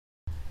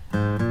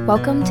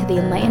Welcome to the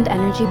Enlightened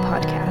Energy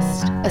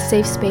Podcast, a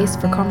safe space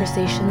for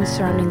conversations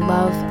surrounding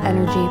love,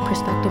 energy,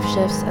 perspective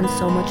shifts, and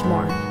so much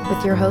more,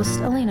 with your host,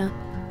 Elena.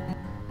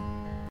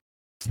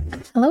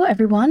 Hello,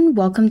 everyone.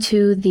 Welcome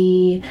to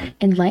the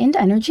Enlightened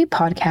Energy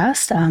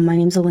Podcast. My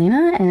name's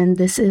Elena, and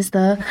this is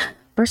the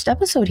first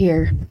episode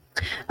here.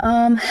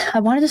 I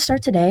wanted to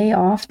start today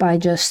off by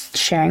just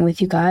sharing with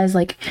you guys,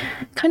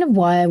 kind of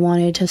why I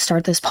wanted to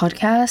start this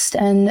podcast.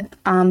 And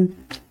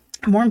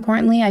more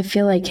importantly, I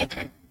feel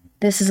like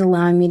this is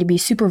allowing me to be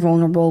super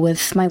vulnerable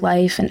with my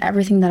life and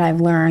everything that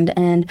I've learned.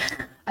 And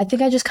I think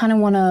I just kind of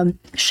want to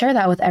share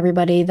that with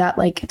everybody, that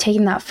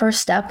taking that first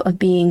step of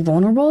being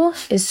vulnerable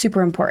is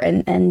super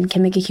important and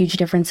can make a huge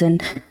difference in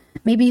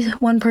maybe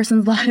one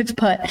person's life.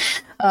 But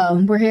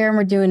we're here and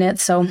we're doing it.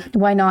 So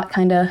why not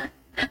kind of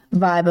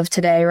vibe of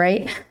today,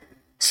 right?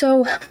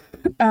 So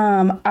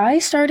I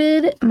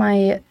started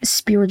my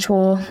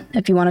spiritual,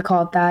 if you want to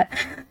call it that,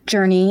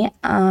 journey,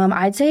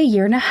 I'd say 1.5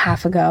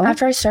 years ago,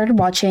 after I started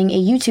watching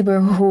a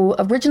YouTuber who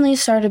originally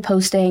started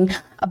posting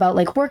about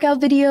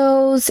workout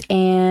videos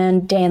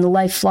and day in the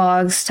life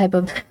vlogs type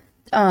of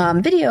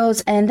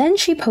videos. And then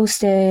she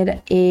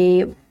posted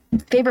a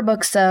favorite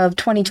books of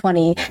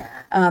 2020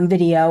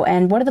 video,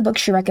 and one of the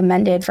books she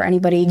recommended for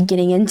anybody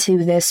getting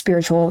into this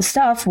spiritual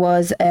stuff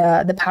was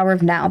The Power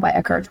of Now by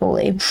Eckhart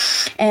Tolle.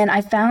 And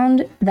I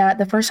found that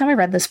the first time I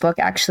read this book,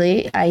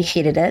 actually, I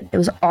hated it. It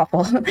was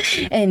awful.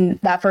 And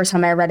that first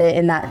time I read it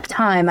in that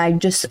time, I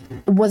just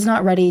was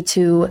not ready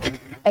to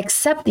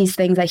accept these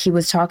things that he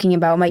was talking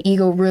about. My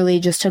ego really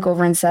just took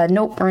over and said,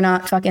 nope, we're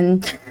not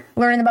fucking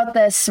learning about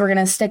this. We're going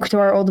to stick to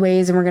our old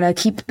ways and we're going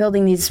to keep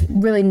building these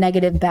really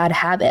negative, bad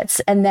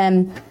habits. And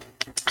then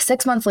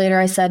 6 months later,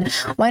 I said,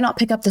 why not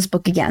pick up this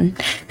book again?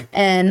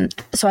 And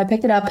so I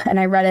picked it up and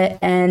I read it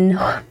and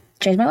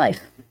changed my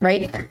life,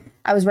 right?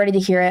 I was ready to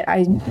hear it.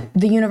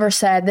 The universe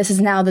said, this is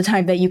now the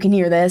time that you can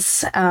hear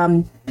this.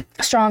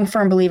 Strong,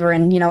 firm believer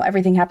in,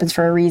 everything happens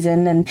for a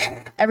reason and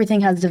everything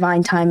has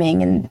divine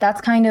timing. And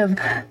that's kind of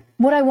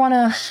what I want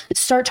to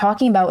start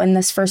talking about in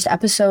this first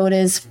episode,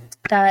 is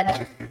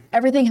that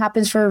everything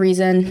happens for a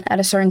reason at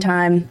a certain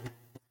time,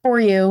 for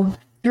you,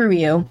 through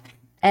you.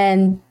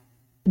 And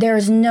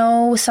there's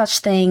no such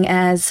thing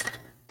as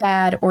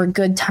bad or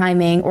good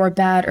timing or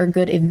bad or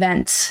good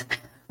events,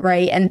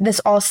 right? And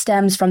this all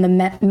stems from the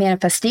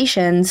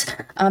manifestations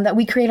that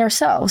we create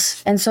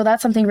ourselves. And so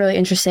that's something really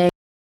interesting.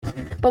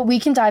 But we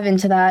can dive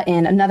into that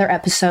in another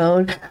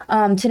episode.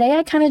 Today,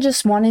 I kind of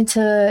just wanted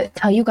to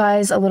tell you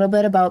guys a little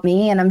bit about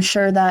me. And I'm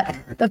sure that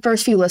the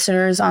first few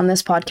listeners on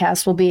this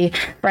podcast will be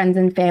friends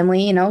and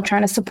family,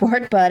 trying to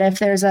support. But if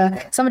there's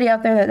somebody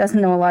out there that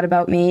doesn't know a lot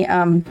about me,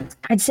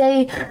 I'd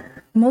say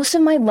most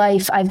of my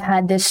life, I've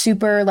had this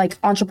super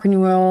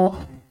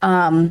entrepreneurial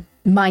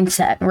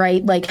mindset,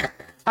 right?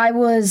 I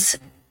was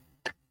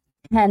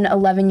 10,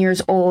 11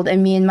 years old,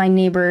 and me and my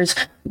neighbors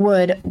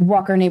would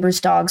walk our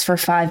neighbors' dogs for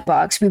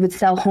 $5. We would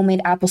sell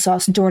homemade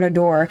applesauce door to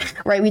door,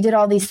 right? We did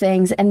all these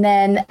things. And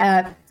then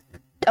at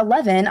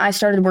 11, I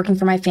started working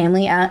for my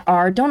family at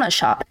our donut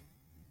shop.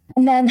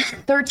 And then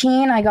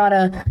 13, I got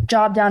a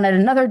job down at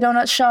another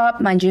donut shop.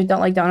 Mind you,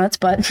 don't like donuts,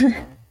 but...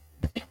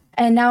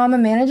 And now I'm a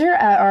manager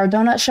at our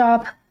donut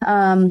shop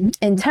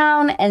in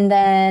town. And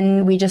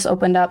then we just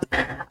opened up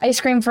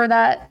ice cream for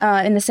that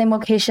in the same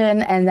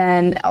location. And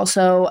then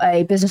also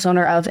a business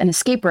owner of an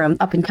escape room,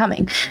 up and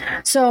coming.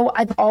 So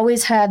I've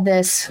always had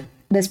this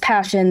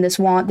passion, this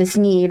want, this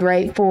need,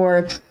 right,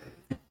 for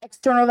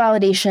external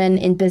validation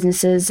in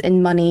businesses,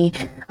 in money,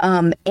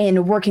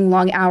 in working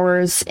long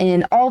hours,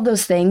 in all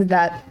those things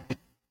that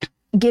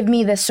give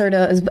me this sort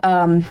of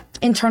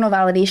internal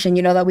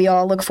validation, that we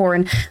all look for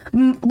in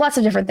lots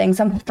of different things.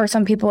 For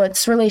some people,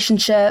 it's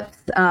relationships,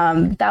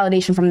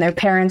 validation from their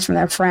parents, from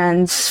their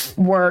friends,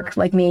 work,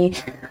 like me.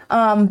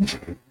 And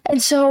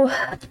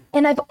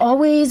I've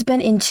always been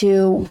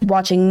into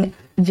watching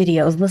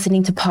videos,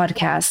 listening to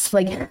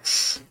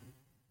podcasts,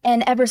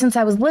 and ever since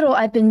I was little,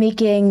 I've been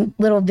making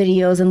little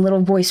videos and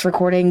little voice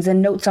recordings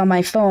and notes on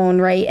my phone,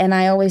 right? And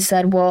I always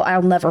said, well,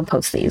 I'll never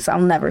post these. I'll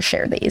never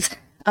share these.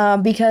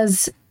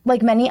 Because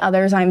like many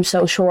others, I'm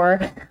so sure,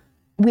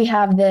 we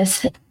have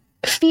this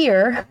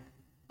fear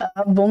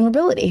of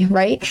vulnerability,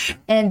 right?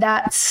 And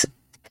that's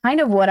kind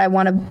of what I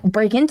want to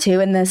break into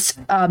in this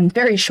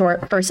very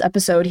short first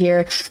episode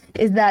here,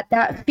 is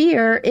that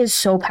fear is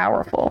so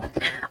powerful.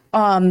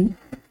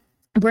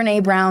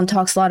 Brene Brown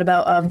talks a lot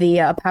about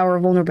the power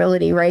of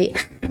vulnerability,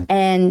 right?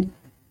 And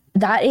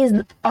that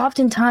is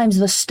oftentimes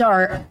the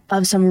start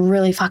of some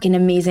really fucking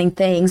amazing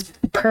things.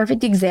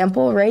 Perfect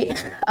example,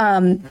 right?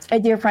 A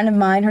dear friend of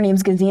mine, her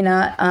name's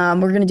Gazina.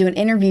 We're going to do an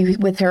interview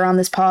with her on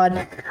this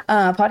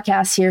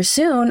podcast here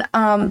soon.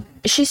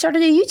 She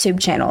started a YouTube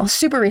channel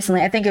super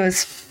recently. I think it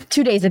was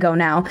 2 days ago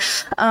now.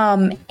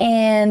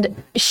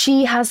 And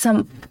she has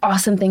some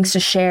awesome things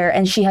to share.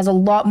 And she has a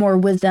lot more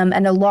wisdom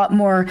and a lot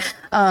more,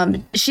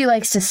 she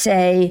likes to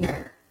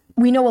say,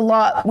 we know a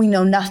lot, we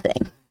know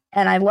nothing.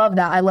 And I love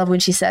that. I love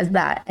when she says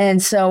that.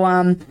 And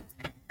so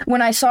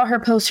when I saw her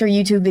post her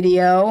YouTube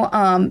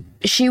video,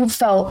 she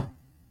felt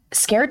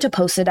scared to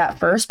post it at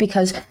first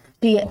because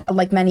she,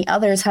 like many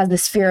others, has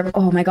this fear of,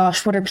 oh my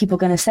gosh, what are people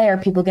going to say? Are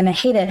people going to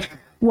hate it?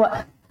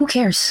 Who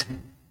cares?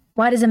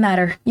 Why does it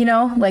matter?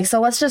 Like,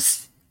 so let's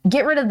just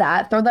get rid of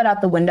that, throw that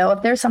out the window.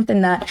 If there's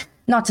something that,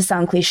 not to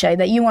sound cliche,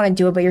 that you want to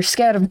do it, but you're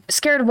scared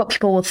of what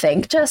people will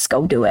think, just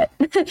go do it.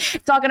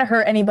 It's not going to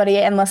hurt anybody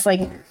unless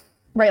right,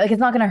 it's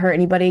not going to hurt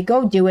anybody.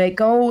 Go do it.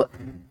 Go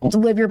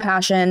live your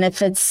passion.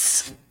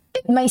 It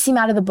might seem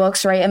out of the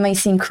books, right? It might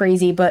seem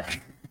crazy, but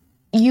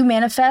you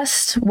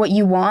manifest what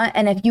you want.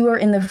 And if you are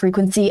in the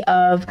frequency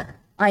of,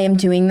 I am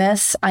doing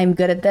this, I'm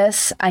good at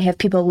this, I have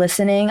people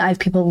listening, I have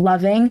people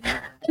loving,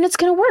 then it's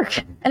going to work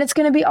and it's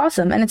going to be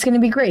awesome and it's going to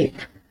be great.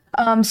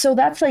 So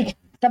that's like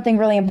something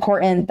really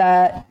important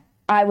that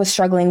I was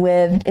struggling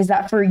with, is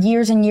that for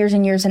years and years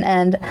and years on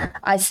end,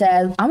 I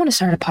said, I want to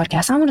start a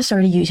podcast. I want to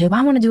start a YouTube.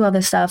 I want to do all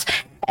this stuff.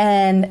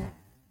 And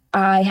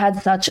I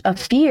had such a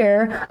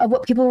fear of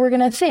what people were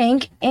going to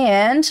think.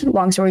 And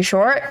long story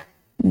short,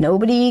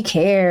 nobody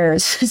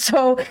cares.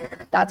 So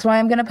that's why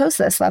I'm going to post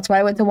this. That's why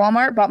I went to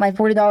Walmart, bought my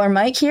 $40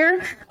 mic here.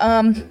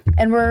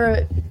 And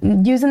we're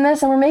using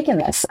this and we're making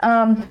this.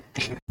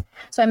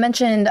 So I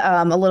mentioned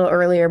a little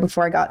earlier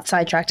before I got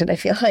sidetracked, I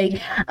feel like,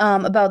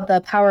 about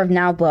the Power of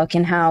Now book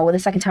and how the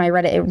second time I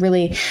read it, it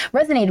really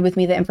resonated with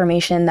me, the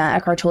information that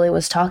Eckhart Tolle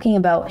was talking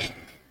about.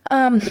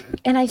 And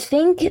I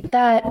think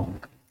that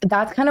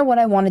that's kind of what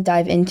I want to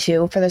dive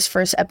into for this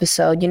first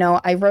episode.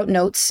 I wrote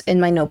notes in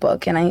my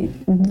notebook and I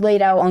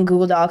laid out on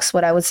Google Docs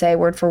what I would say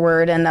word for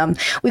word. And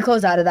we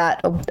closed out of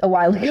that a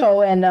while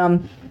ago. And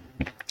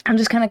I'm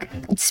just kind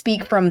of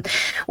speak from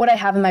what I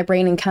have in my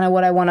brain and kind of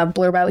what I want to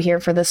blurb out here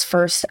for this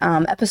first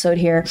episode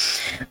here.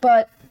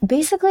 But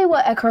basically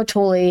what Eckhart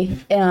Tolle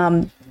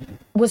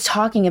was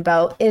talking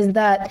about is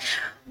that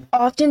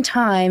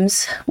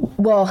oftentimes,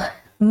 well,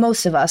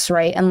 most of us,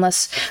 right,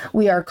 unless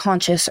we are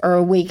conscious or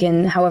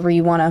awakened, however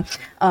you want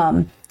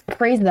to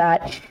phrase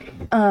that,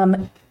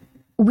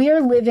 we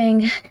are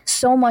living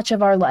so much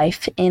of our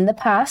life in the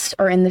past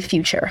or in the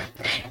future.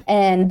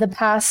 And the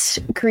past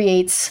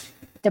creates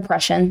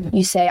depression.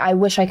 You say, I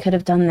wish I could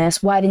have done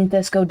this. Why didn't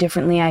this go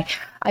differently?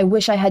 I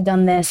wish I had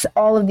done this.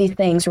 All of these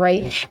things,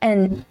 right?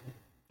 And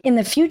in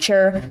the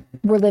future,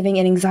 we're living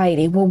in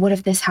anxiety. Well, what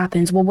if this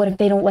happens? Well, what if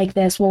they don't like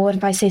this? Well, what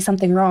if I say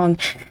something wrong?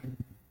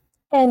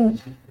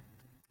 And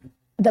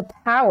the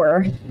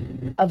power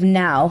of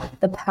now,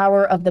 the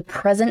power of the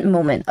present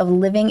moment, of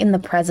living in the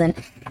present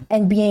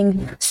and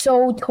being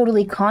so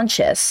totally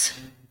conscious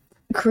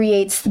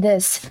creates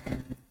this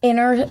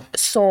inner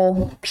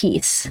soul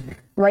peace,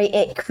 right?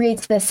 It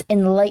creates this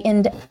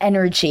enlightened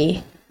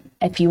energy,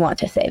 if you want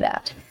to say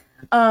that.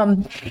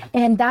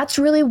 And that's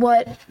really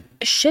what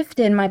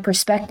shifted my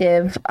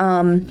perspective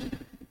on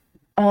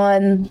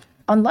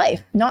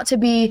life. Not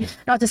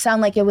to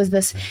sound like it was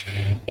this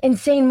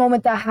insane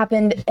moment that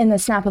happened in the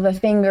snap of a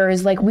finger.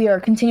 Is like we are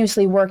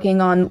continuously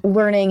working on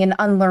learning and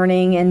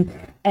unlearning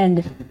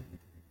and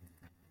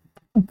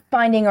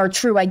finding our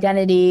true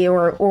identity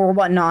or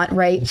whatnot,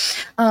 right?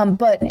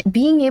 But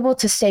being able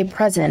to stay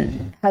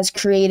present has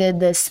created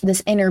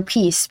this inner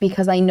peace,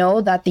 because I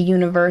know that the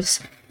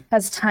universe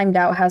has timed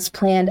out, has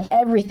planned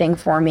everything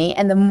for me.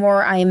 And the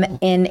more I'm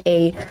in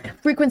a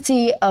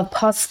frequency of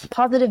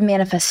positive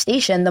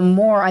manifestation, the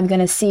more I'm going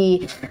to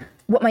see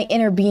what my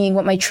inner being,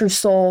 what my true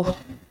soul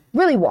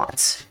really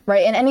wants,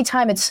 right? And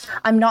anytime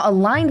I'm not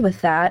aligned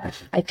with that,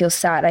 I feel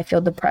sad, I feel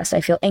depressed,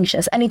 I feel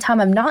anxious.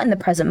 Anytime I'm not in the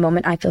present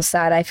moment, I feel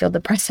sad, I feel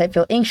depressed, I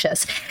feel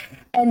anxious.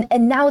 And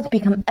now it's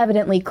become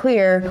evidently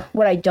clear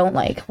what I don't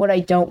like, what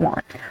I don't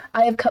want.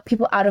 I have cut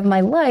people out of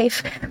my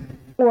life,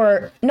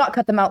 or not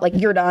cut them out like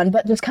you're done,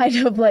 but just kind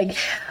of like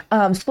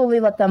slowly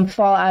let them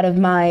fall out of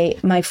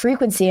my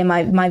frequency and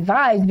my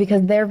vibes,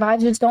 because their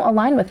vibes just don't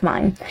align with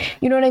mine.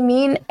 You know what I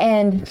mean?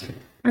 And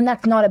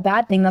that's not a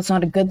bad thing. That's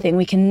not a good thing.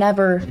 We can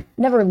never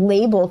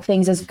label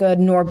things as good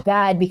nor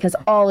bad, because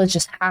all is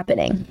just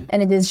happening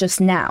and it is just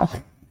now.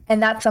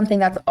 And that's something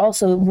that's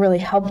also really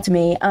helped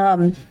me.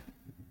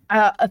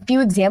 A few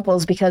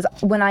examples, because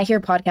when I hear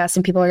podcasts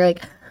and people are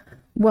like,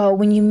 well,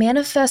 when you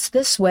manifest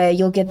this way,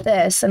 you'll get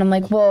this. And I'm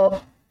like,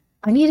 well,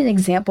 I need an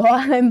example.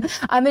 I'm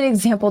an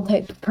example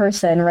type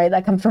person, right?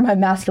 That comes from my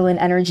masculine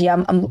energy.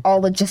 I'm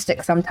all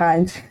logistics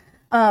sometimes.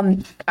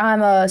 I'm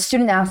a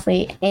student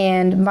athlete,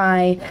 and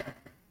my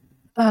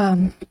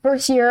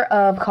first year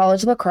of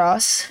college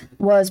lacrosse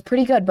was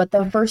pretty good. But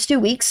the first 2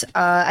 weeks,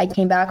 I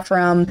came back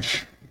from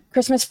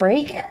Christmas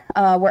break,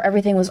 where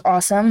everything was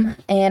awesome,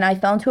 and I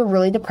fell into a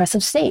really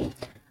depressive state.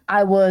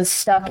 I was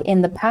stuck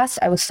in the past.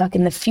 I was stuck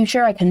in the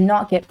future. I could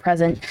not get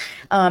present.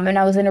 And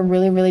I was in a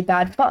really, really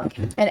bad funk.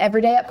 And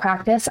every day at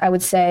practice, I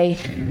would say,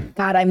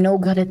 God, I'm no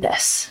good at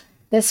this.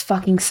 This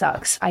fucking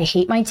sucks. I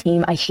hate my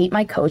team. I hate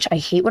my coach. I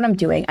hate what I'm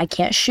doing. I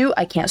can't shoot.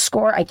 I can't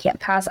score. I can't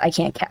pass. I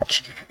can't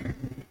catch.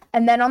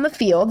 And then on the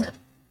field,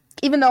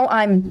 even though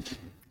I'm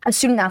a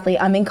student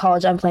athlete, I'm in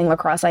college, I'm playing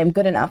lacrosse, I am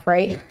good enough,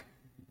 right?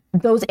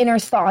 those inner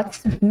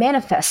thoughts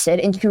manifested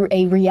into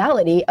a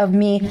reality of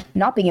me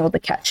not being able to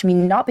catch, me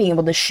not being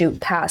able to shoot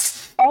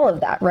past all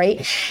of that,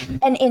 right?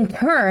 And in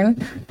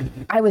turn,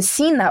 I was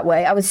seen that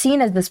way. I was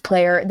seen as this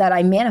player that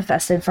I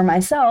manifested for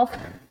myself,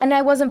 and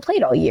I wasn't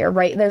played all year,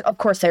 right? Of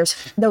course,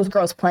 there's those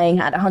girls playing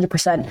at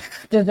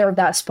 100% deserve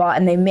that spot,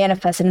 and they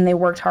manifested and they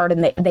worked hard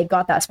and they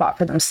got that spot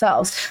for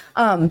themselves.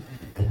 But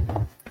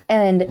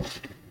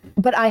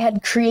I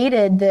had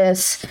created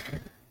this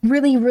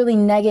really, really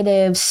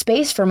negative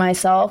space for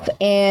myself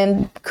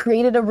and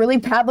created a really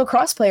bad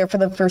lacrosse player for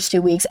the first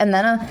 2 weeks. And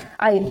then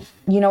I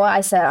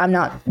said, I'm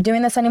not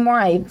doing this anymore.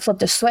 I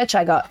flipped a switch.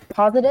 I got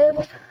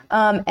positive,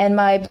 and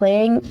my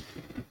playing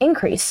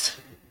increased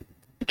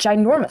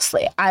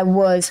ginormously. I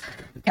was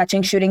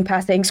catching, shooting,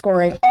 passing,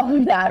 scoring, all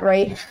of that,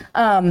 right?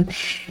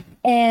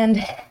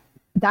 And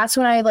that's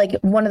when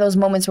one of those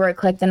moments where it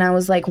clicked and I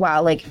was like,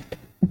 wow,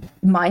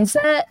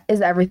 mindset is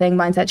everything.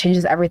 Mindset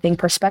changes everything.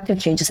 Perspective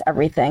changes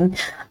everything.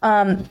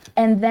 And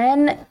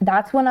then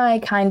that's when I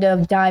kind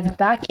of dived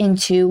back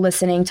into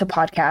listening to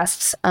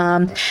podcasts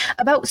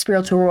about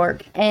spiritual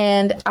work.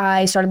 And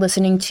I started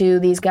listening to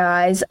these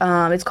guys.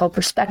 It's called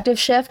Perspective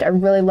Shift. I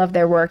really love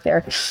their work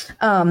there.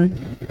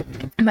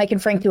 Mike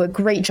and Frank do a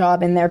great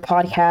job in their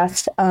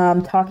podcast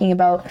talking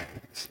about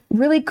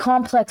really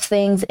complex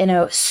things in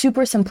a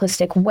super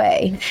simplistic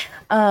way.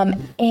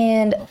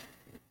 And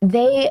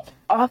they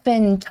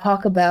often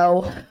talk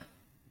about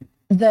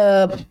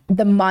the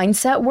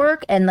mindset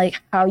work and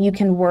how you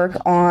can work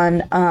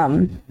on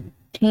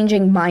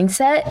changing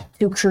mindset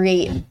to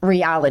create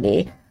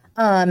reality.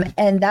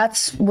 And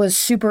that was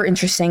super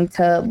interesting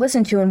to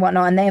listen to and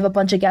whatnot. And they have a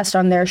bunch of guests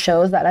on their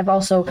shows that I've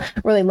also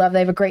really loved. They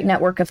have a great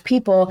network of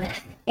people.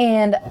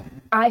 And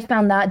I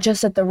found that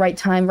just at the right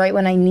time, right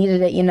when I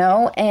needed it,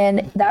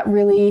 and that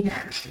really,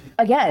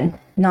 again,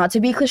 not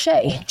to be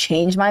cliche,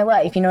 changed my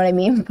life, you know what I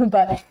mean?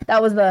 But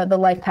that was the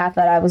life path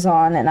that I was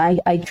on. And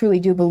I truly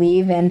do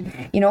believe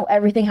in,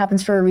 everything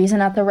happens for a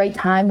reason at the right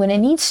time when it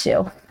needs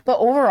to. But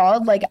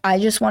overall, I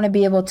just want to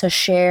be able to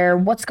share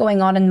what's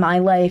going on in my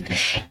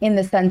life in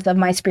the sense of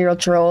my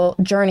spiritual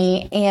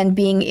journey and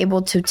being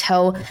able to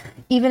tell,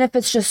 even if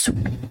it's just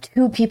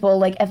two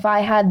people, if I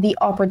had the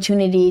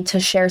opportunity to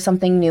share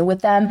something new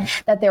with them,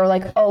 that they were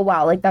like, oh,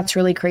 wow, that's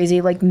really crazy.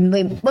 Let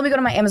me go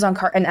to my Amazon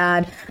cart and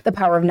add The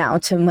Power of Now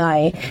to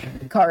my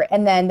cart.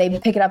 And then they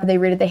pick it up and they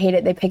read it, they hate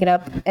it, they pick it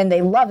up and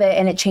they love it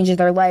and it changes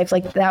their life.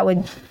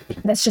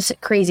 That's just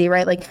crazy,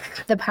 right?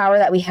 The power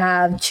that we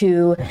have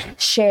to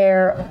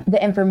share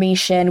the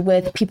information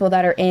with people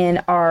that are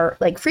in our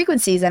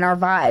frequencies and our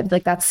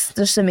vibe. That's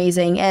just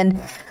amazing. And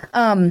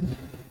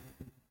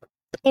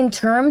in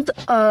terms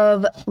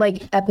of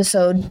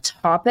episode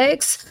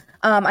topics,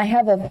 I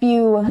have a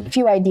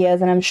few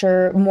ideas, and I'm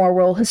sure more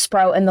will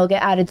sprout and they'll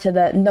get added to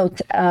the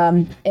notes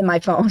in my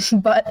phone.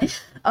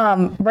 But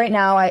right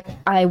now,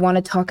 I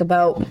want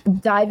to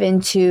dive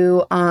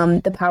into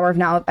The Power of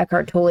Now of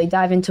Eckhart Tolle,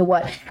 dive into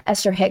what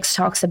Esther Hicks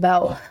talks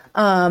about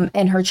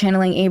and her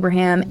channeling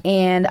Abraham.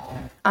 And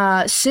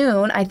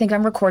soon, I think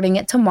I'm recording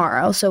it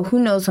tomorrow, so who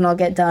knows when I'll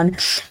get done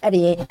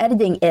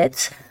editing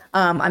it.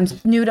 I'm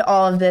new to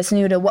all of this,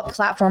 new to what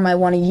platform I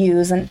want to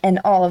use and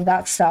all of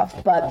that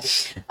stuff.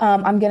 But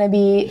I'm going to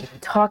be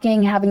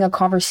having a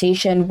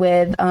conversation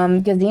with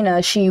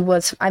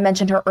Gazina. I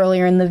mentioned her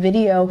earlier in the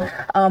video,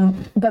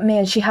 but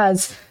man, she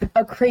has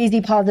a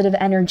crazy positive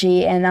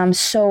energy, and I'm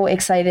so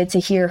excited to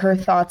hear her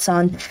thoughts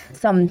on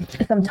some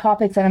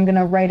topics that I'm going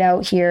to write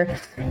out here.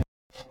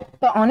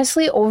 But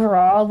honestly,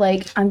 overall,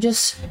 I'm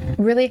just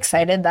really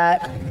excited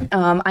that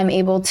I'm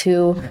able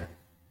to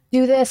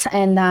do this,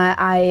 and that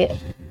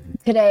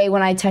today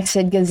when I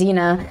texted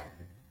Gazina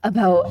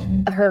about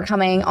her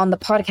coming on the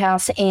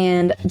podcast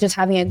and just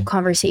having a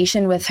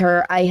conversation with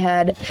her, I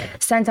had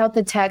sent out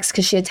the text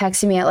because she had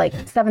texted me at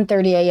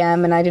 7:30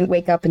 a.m. and I didn't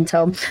wake up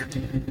until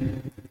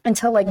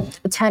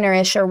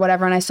 10-ish or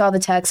whatever, and I saw the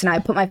text and I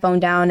put my phone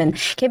down and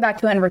came back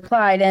to it and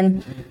replied,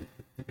 and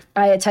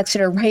I had texted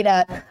her right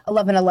at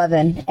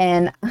 11:11,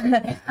 and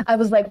I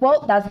was like,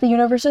 well, that's the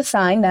universe's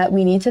sign that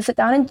we need to sit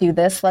down and do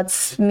this.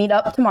 Let's meet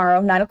up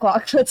tomorrow,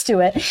 9:00. Let's do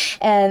it.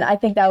 And I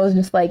think that was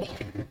just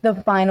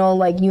the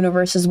final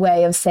universe's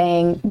way of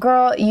saying,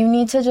 girl, you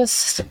need to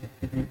just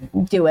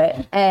do it,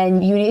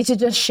 and you need to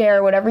just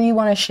share whatever you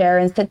want to share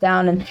and sit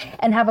down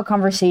and have a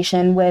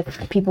conversation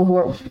with people who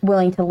are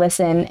willing to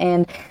listen.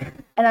 And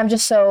I'm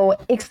just so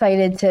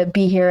excited to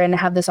be here and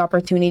have this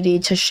opportunity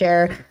to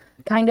share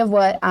kind of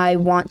what I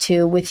want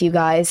to with you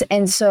guys.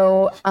 And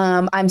so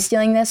I'm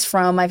stealing this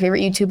from my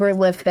favorite YouTuber,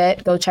 Live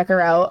Fit. Go check her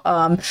out.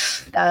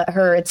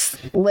 It's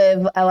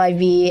Liv,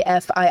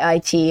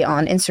 Livfiit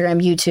on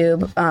Instagram,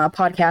 YouTube,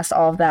 podcast,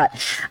 all of that.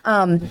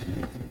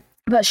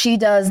 But she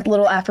does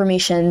little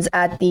affirmations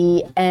at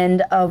the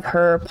end of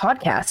her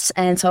podcasts.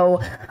 And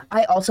so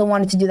I also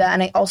wanted to do that.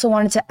 And I also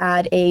wanted to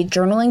add a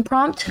journaling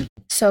prompt.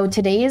 So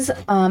today's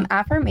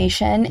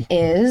affirmation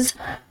is,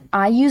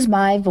 I use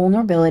my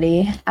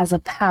vulnerability as a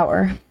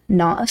power,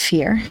 not a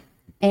fear.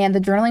 And the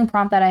journaling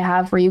prompt that I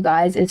have for you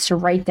guys is to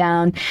write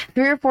down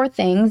 3 or 4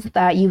 things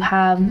that you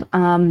have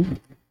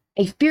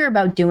a fear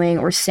about doing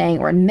or saying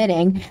or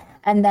admitting.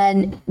 And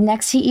then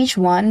next to each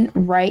one,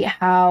 write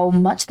how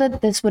much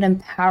that this would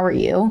empower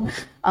you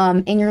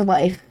in your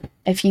life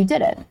if you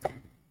did it.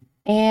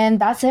 And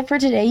that's it for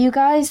today, you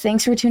guys.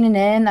 Thanks for tuning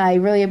in. I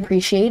really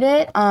appreciate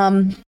it.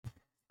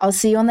 I'll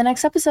see you on the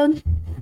next episode.